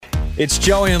It's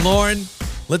Joey and Lauren.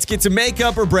 Let's get to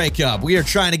makeup or breakup. We are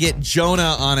trying to get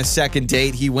Jonah on a second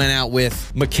date. He went out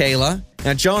with Michaela.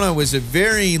 Now, Jonah was a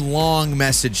very long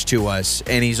message to us,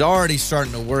 and he's already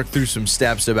starting to work through some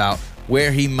steps about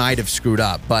where he might have screwed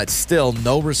up, but still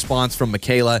no response from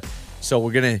Michaela. So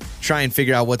we're going to try and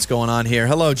figure out what's going on here.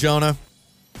 Hello, Jonah.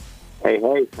 Hey,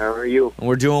 how are you?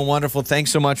 We're doing wonderful.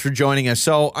 Thanks so much for joining us.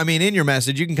 So, I mean, in your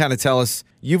message, you can kind of tell us,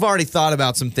 you've already thought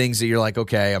about some things that you're like,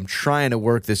 okay, I'm trying to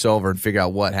work this over and figure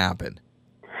out what happened.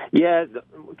 Yeah,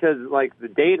 because, like, the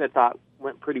date I thought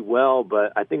went pretty well,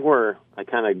 but I think where I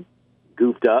kind of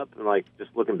goofed up, and, like, just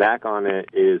looking back on it,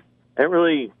 is I didn't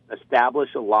really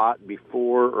establish a lot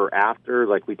before or after.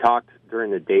 Like, we talked during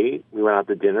the date. We went out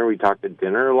to dinner. We talked at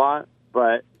dinner a lot.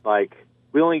 But, like,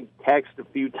 we only texted a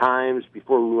few times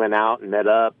before we went out and met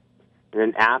up. And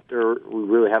then after, we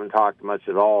really haven't talked much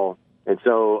at all. And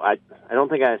so I don't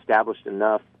think I established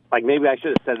enough. Like, maybe I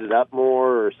should have set it up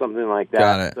more or something like that.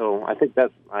 Got it. So I think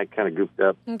I kind of goofed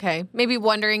up. Okay. Maybe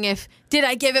wondering did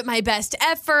I give it my best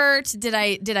effort? Did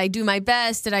I do my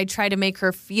best? Did I try to make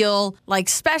her feel, like,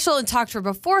 special and talk to her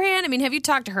beforehand? I mean, have you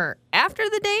talked to her after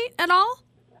the date at all?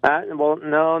 Well,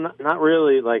 no, not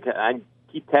really. Like, I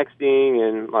keep texting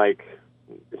and, like,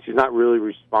 she's not really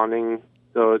responding.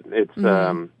 So it's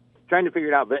trying to figure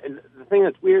it out. But the thing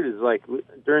that's weird is, like,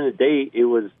 during the date, it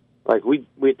was, like,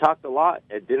 we talked a lot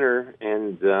at dinner,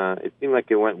 and it seemed like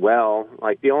it went well.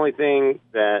 Like, the only thing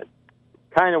that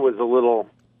kind of was a little,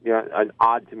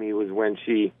 odd to me was when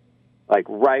she, like,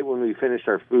 right when we finished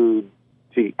our food,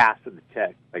 she asked for the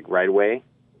check, like, right away.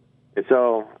 And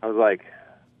so I was like,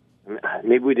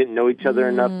 maybe we didn't know each other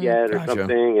enough yet or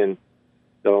something, and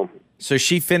so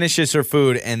she finishes her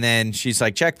food, and then she's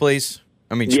like, check, please.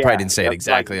 I mean, she probably didn't say it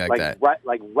exactly like that.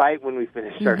 Right when we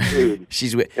finished our food.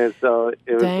 And so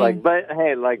it was like, but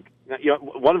hey, like,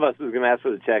 one of us was going to ask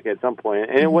for the check at some point,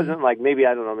 and it wasn't like, maybe,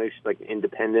 I don't know, maybe she's like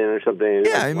independent or something.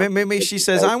 Yeah, maybe she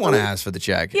says, I want to ask for the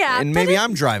check. Yeah, and maybe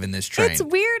I'm driving this train. It's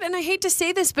weird, and I hate to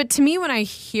say this, but to me, when I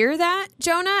hear that,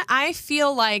 Jonah, I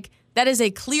feel like that is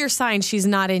a clear sign she's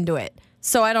not into it.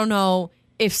 So I don't know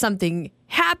if something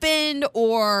happened,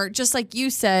 or just like you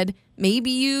said,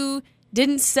 maybe you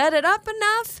didn't set it up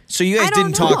enough. So you guys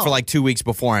didn't talk for like 2 weeks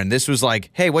beforehand. This was like,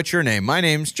 hey, what's your name? My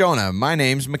name's Jonah. My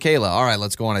name's Michaela. All right,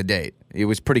 let's go on a date. It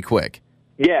was pretty quick.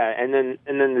 Yeah, and then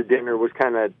the dinner was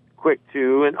kind of quick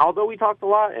too. And although we talked a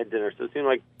lot at dinner, so it seemed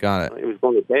like it was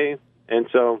going okay. And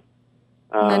so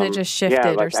and then it just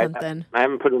shifted or something. I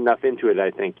haven't put enough into it,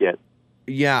 I think, yet.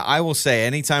 Yeah, I will say,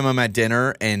 anytime I'm at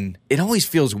dinner, and it always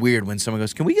feels weird when someone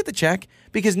goes, can we get the check?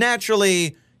 Because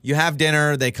naturally, you have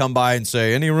dinner, they come by and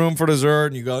say, any room for dessert?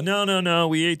 And you go, no,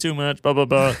 we ate too much, blah, blah,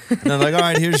 blah. And they're like, all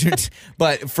right, here's your...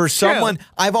 But for someone,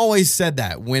 I've always said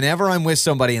that. Whenever I'm with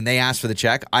somebody and they ask for the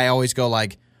check, I always go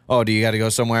like, oh, do you got to go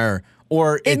somewhere?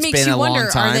 Or it's been a long time. It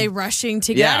makes you wonder, are they rushing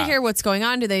to get out of here? What's going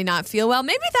on? Do they not feel well?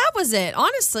 Maybe that was it.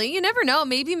 Honestly, you never know.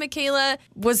 Maybe Michaela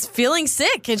was feeling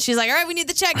sick, and she's like, all right, we need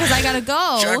the check because I got to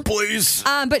go. Check, please.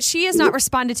 But she has not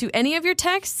responded to any of your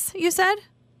texts, you said?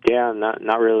 Yeah,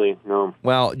 not really, no.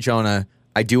 Well, Jonah,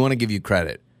 I do want to give you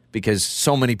credit, because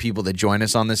so many people that join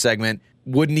us on this segment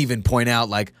wouldn't even point out,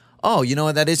 like, oh, you know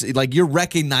what that is? Like, you're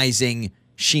recognizing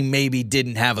she maybe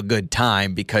didn't have a good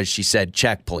time because she said,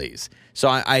 check, please. So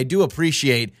I do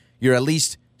appreciate you're at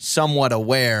least somewhat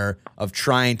aware of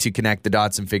trying to connect the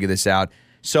dots and figure this out.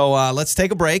 So let's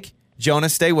take a break. Jonah,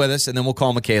 stay with us, and then we'll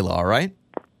call Michaela, all right?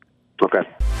 Okay.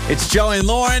 It's Joey and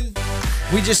Lauren.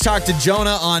 We just talked to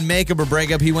Jonah on makeup or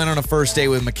breakup. He went on a first date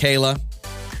with Michaela.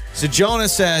 So Jonah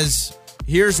says,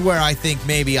 here's where I think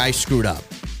maybe I screwed up.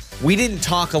 We didn't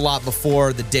talk a lot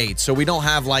before the date, so we don't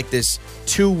have like this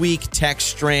 2-week text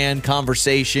strand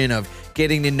conversation of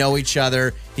getting to know each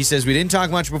other. He says we didn't talk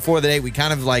much before the date. We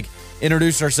kind of like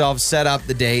introduced ourselves, set up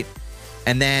the date,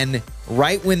 and then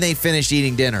right when they finished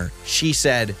eating dinner, she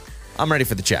said, I'm ready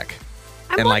for the check.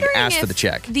 And like asked for the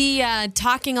check. The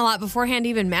talking a lot beforehand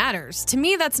even matters. To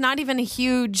me, that's not even a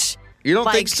huge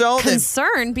think so?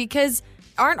 concern, because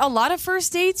aren't a lot of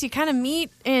first dates you kind of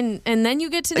meet and then you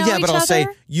get to know each other? Yeah, but I'll say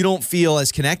you don't feel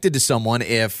as connected to someone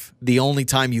if the only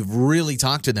time you've really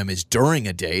talked to them is during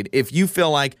a date. If you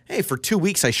feel like, hey, for 2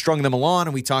 weeks I strung them along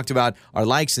and we talked about our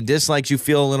likes and dislikes, you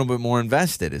feel a little bit more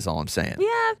invested is all I'm saying.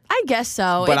 Yeah, I guess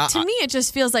so. But to me, it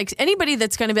just feels like anybody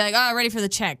that's going to be like, oh, ready for the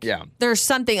check. Yeah. There's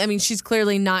something, I mean, she's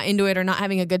clearly not into it or not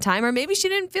having a good time, or maybe she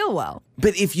didn't feel well.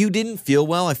 But if you didn't feel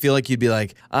well, I feel like you'd be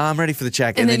like, I'm ready for the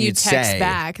check. And then you'd text say,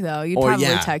 back, though. You'd probably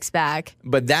text back.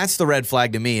 But that's the red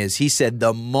flag to me is he said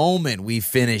the moment we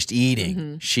finished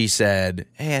eating, she said,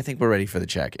 hey, I think we're ready for the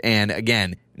check. And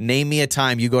again, name me a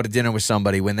time you go to dinner with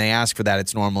somebody. When they ask for that,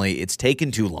 it's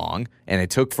taken too long and it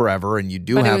took forever, and you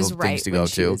do But it have was things right to when go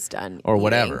she to was done or eating.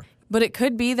 whatever. But it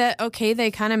could be that, okay,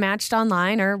 they kind of matched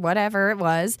online or whatever it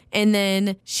was. And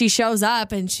then she shows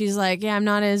up and she's like, yeah, I'm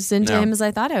not as into him as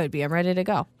I thought I would be. I'm ready to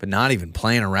go. But not even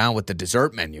playing around with the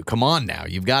dessert menu. Come on now.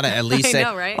 You've got to at least I say,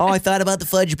 know, right? oh, I thought about the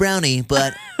fudge brownie,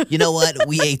 but you know what?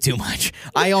 We ate too much.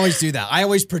 I always do that. I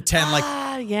always pretend like,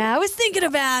 Yeah, I was thinking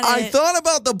about it. I thought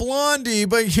about the blondie,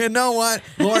 but you know what?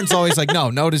 Lauren's always like,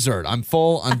 no dessert. I'm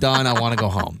full. I'm done. I want to go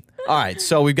home. All right.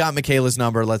 So we've got Michaela's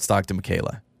number. Let's talk to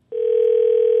Michaela.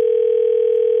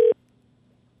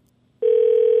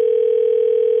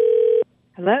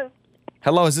 Hello?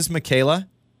 Hello. Is this Michaela?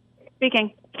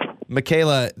 Speaking.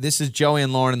 Michaela, this is Joey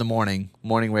and Lauren in the morning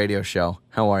radio show.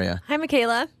 How are you? Hi,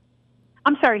 Michaela.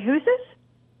 I'm sorry, who's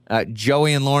this?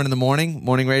 Joey and Lauren in the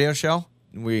morning radio show.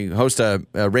 We host a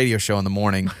radio show in the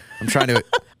morning. I'm trying to.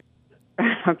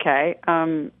 Okay.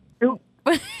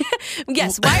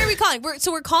 Yes. Why are we calling?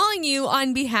 We're calling you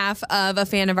on behalf of a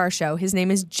fan of our show. His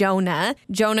name is Jonah.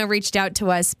 Jonah reached out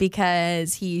to us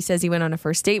because he says he went on a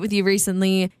first date with you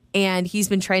recently, and he's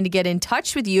been trying to get in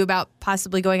touch with you about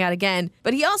possibly going out again.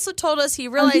 But he also told us he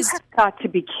You realized. have got to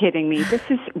be kidding me. This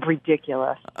is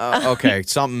ridiculous. Okay,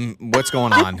 what's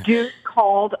going on? Dude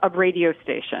called a radio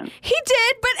station. He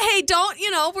did, but hey, don't,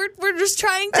 we're just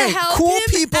trying to Hey, help cool him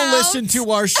people out. listen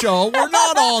to our show. We're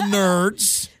not all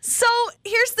nerds. So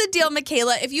here's the deal,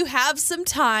 Michaela. If you have some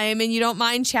time and you don't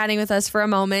mind chatting with us for a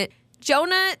moment,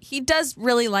 Jonah, he does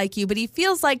really like you, but he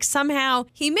feels like somehow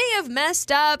he may have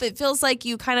messed up. It feels like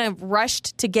you kind of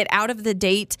rushed to get out of the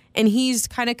date, and he's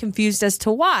kind of confused as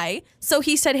to why. So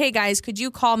he said, hey, guys, could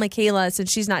you call Michaela since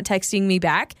she's not texting me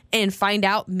back and find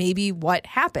out maybe what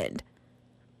happened?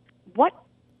 What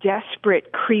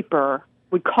desperate creeper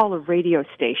would call a radio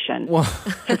station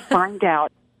to find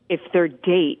out if their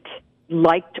date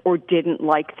liked or didn't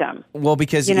like them? Well,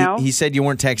 because You know? he said you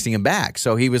weren't texting him back.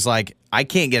 So he was like, I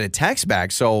can't get a text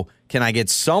back. So can I get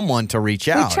someone to reach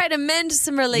out? We try to mend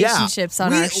some relationships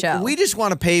on our show. We just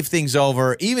want to pave things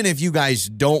over. Even if you guys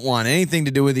don't want anything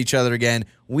to do with each other again,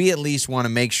 we at least want to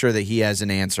make sure that he has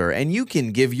an answer. And you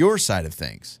can give your side of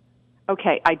things.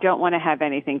 Okay, I don't want to have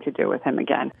anything to do with him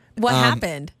again. What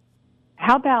happened?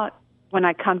 How about when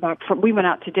I come back we went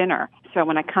out to dinner. So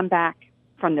when I come back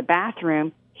from the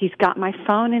bathroom, he's got my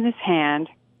phone in his hand,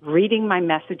 reading my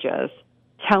messages,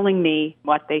 telling me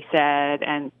what they said.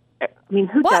 And I mean,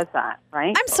 who What? does that,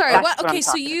 right? I'm sorry. That's What? I'm Okay,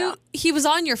 so talking about. he was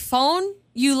on your phone.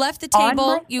 You left the On table.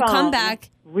 my You come phone, back.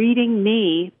 reading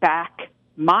me back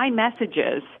my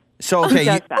messages. So, Who okay,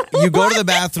 does that? you go to the Total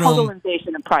bathroom.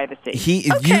 invasion of privacy.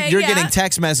 Okay, You're yeah. getting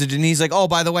text message, and he's like, oh,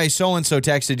 by the way, so-and-so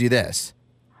texted you this.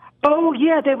 Oh,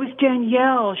 yeah, that was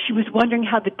Danielle. She was wondering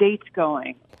how the date's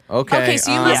going. Okay.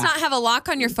 So you must not have a lock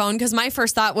on your phone, because my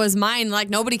first thought was mine.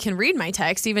 Like, nobody can read my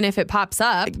text, even if it pops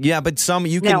up. Yeah, but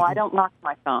you can. No, I don't lock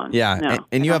my phone. Yeah, No,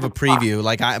 and you I have a don't lock. preview.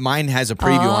 Like mine has a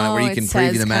preview on it where you can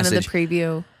preview the message. Kind of the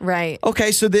preview, right?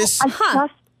 Okay, so this. I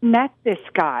just met this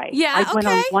guy. Yeah, I went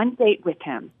on okay. one date with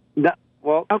him. No,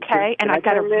 well, Okay, and can I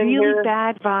got a chime in really here?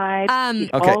 bad vibe. He's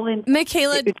Okay. all in.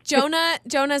 Michaela,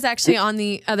 Jonah's actually on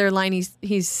the other line. He's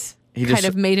He kind just-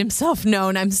 of made himself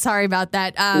known. I'm sorry about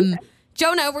that.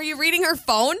 Jonah, were you reading her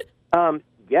phone?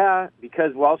 Yeah,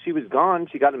 because while she was gone,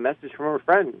 she got a message from her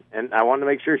friend, and I wanted to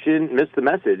make sure she didn't miss the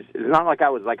message. It's not like I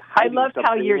was like I hiding love how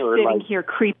something you're or, sitting like, here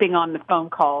creeping on the phone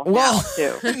call now, Well,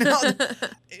 too.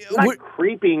 I'm not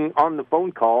creeping on the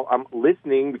phone call. I'm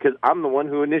listening because I'm the one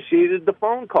who initiated the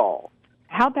phone call.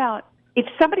 How about if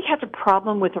somebody has a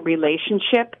problem with a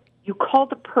relationship, you call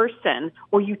the person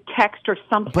or you text or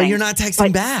something. But you're not texting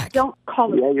but back. Don't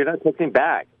call Yeah, it. you're not texting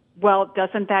back. Well,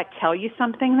 doesn't that tell you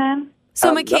something then?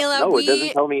 So, Michaela, no, it doesn't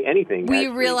tell me anything. we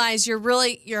actually. realize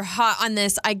you're hot on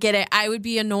this. I get it. I would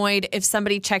be annoyed if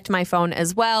somebody checked my phone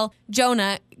as well.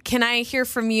 Jonah, can I hear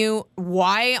from you?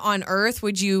 Why on earth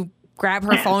would you grab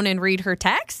her phone and read her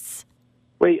texts?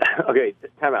 Wait, okay,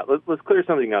 time out. Let's clear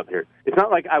something up here. It's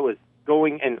not like I was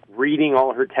going and reading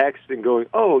all her texts and going,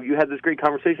 oh, you had this great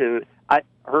conversation.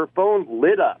 Her phone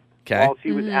lit up while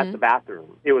she was at the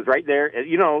bathroom. It was right there.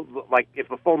 You know, like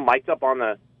if a phone lights up on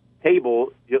the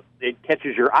table, it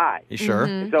catches your eye. You sure?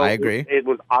 Mm-hmm. So I agree. It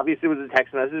was obvious it was a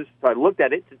text message, so I looked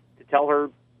at it to tell her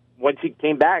when she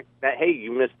came back that, hey,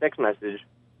 you missed text message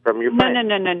from your friend.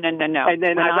 No. And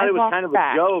then When I thought it was walked kind of a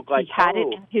back, joke, like, he had it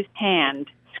oh. in his hand,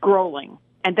 scrolling.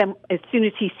 And then as soon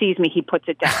as he sees me, he puts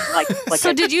it down. Like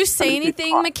So did you say somebody's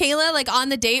anything, caught. Michaela, like on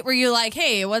the date where you're like,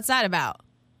 hey, what's that about?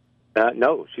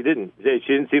 No, she didn't. She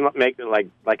didn't seem like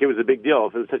it was a big deal.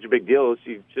 If it was such a big deal,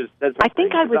 she just said something. I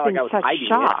think I was in such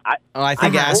shock. I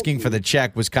think asking for the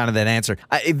check was kind of that answer.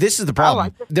 This is the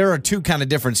problem. There are two kind of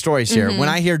different stories here. When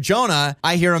I hear Jonah,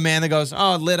 I hear a man that goes,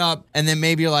 "Oh, it lit up," and then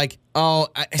maybe you're like,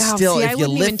 if you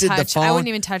lifted the phone. I wouldn't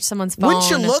even touch someone's phone. Wouldn't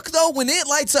you look, though, when it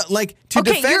lights up? Like, to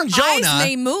defend Jonah. Your eyes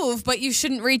may move, but you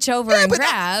shouldn't reach over and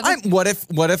grab. What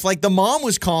if, like, the mom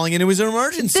was calling and it was an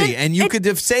emergency and you could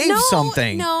have saved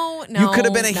something? No. You could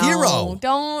have been a hero.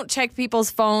 Don't check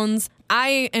people's phones.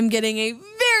 I am getting a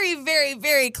very, very,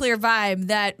 very clear vibe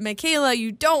that, Michaela,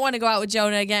 you don't want to go out with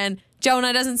Jonah again.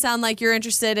 Jonah, doesn't sound like you're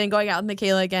interested in going out with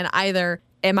Michaela again either.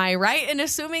 Am I right in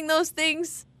assuming those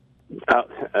things?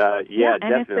 Yeah,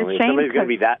 definitely. Somebody's going to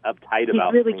be that uptight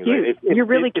about really things. cute. You're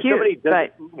really cute. Somebody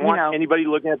doesn't but, want anybody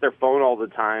looking at their phone all the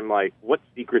time. Like, what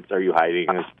secrets are you hiding?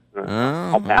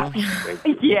 I'll pass.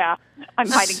 Yeah, I'm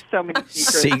hiding so many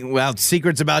secrets.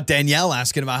 Secrets about Danielle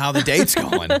asking about how the date's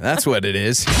going. That's what it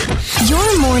is.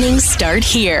 Your mornings start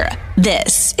here.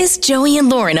 This is Joey and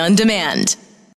Lauren on Demand.